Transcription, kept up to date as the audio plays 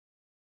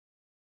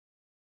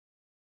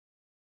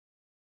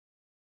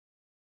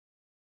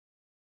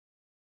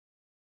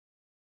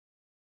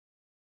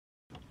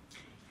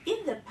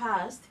In the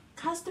past,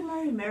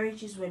 customary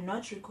marriages were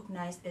not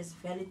recognized as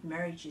valid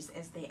marriages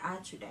as they are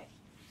today.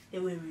 They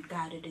were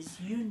regarded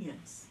as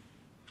unions.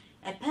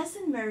 A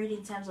person married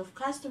in terms of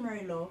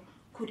customary law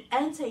could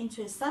enter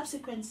into a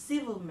subsequent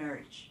civil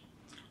marriage.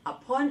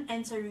 Upon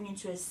entering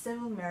into a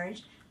civil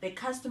marriage, the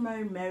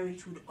customary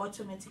marriage would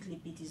automatically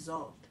be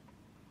dissolved.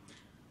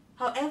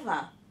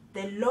 However,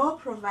 the law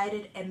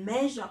provided a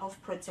measure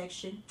of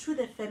protection to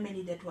the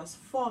family that was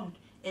formed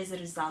as a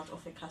result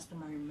of a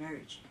customary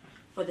marriage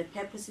for the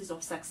purposes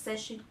of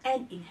succession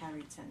and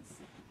inheritance.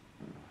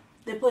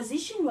 The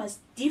position was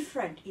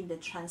different in the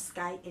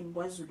Transkei and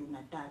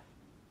KwaZulu-Natal.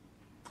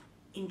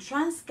 In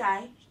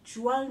Transkei,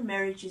 dual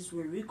marriages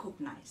were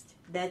recognized.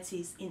 That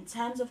is, in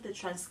terms of the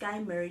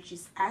Transkei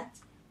Marriages Act,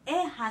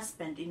 a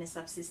husband in a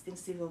subsisting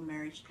civil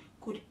marriage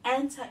could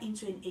enter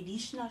into an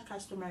additional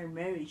customary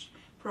marriage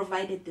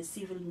provided the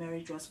civil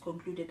marriage was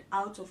concluded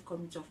out of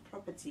commit of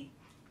property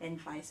and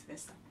vice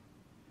versa.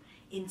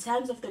 In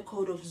terms of the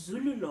Code of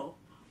Zulu law,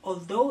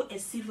 although a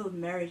civil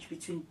marriage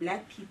between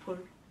black people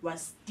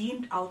was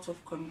deemed out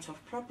of commit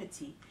of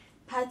property,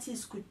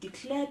 parties could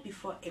declare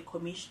before a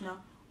commissioner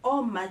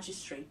or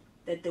magistrate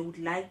that they would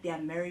like their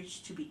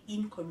marriage to be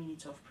in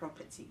community of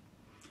property.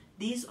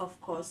 This, of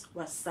course,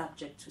 was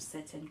subject to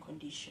certain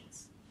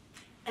conditions.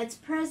 At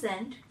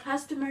present,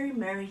 customary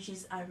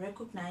marriages are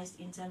recognized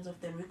in terms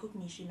of the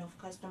Recognition of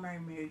Customary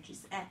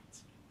Marriages Act.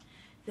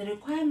 The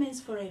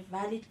requirements for a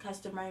valid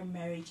customary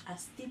marriage are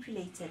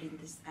stipulated in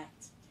this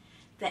Act.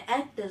 The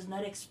Act does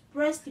not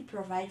expressly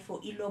provide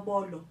for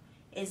ilobolo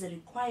as a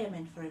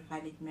requirement for a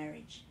valid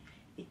marriage.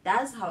 It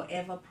does,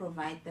 however,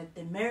 provide that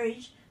the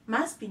marriage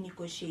must be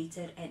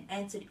negotiated and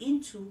entered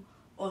into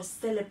or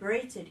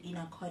celebrated in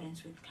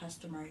accordance with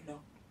customary law.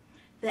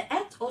 The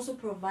Act also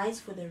provides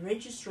for the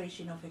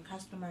registration of a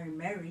customary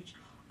marriage,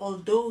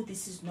 although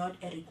this is not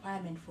a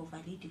requirement for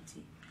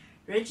validity.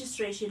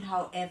 Registration,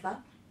 however,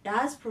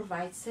 does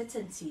provide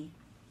certainty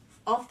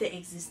of the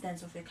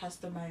existence of a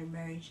customary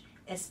marriage,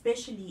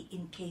 especially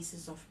in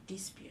cases of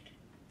dispute.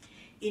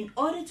 In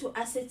order to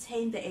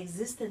ascertain the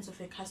existence of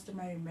a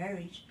customary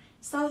marriage,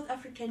 South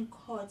African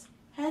courts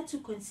had to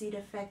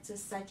consider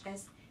factors such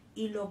as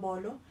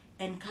ilobolo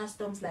and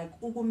customs like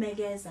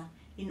ukumegeza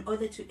in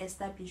order to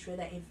establish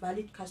whether a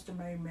valid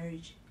customary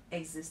marriage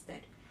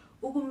existed.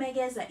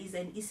 Ukumegeza is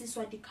an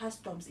isiSwati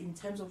customs in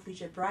terms of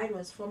which a bride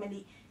was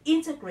formally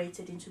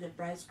integrated into the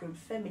bridegroom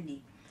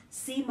family.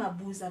 See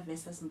Mabuza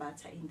versus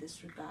Mbata in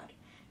this regard.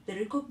 The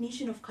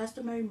Recognition of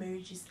Customary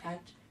Marriages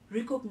Act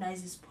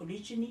recognizes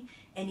polygyny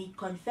and it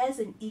confers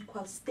an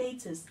equal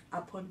status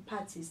upon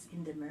parties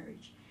in the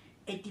marriage.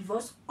 A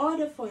divorce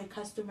order for a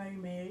customary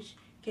marriage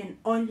can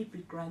only be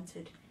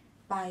granted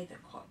by the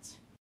court.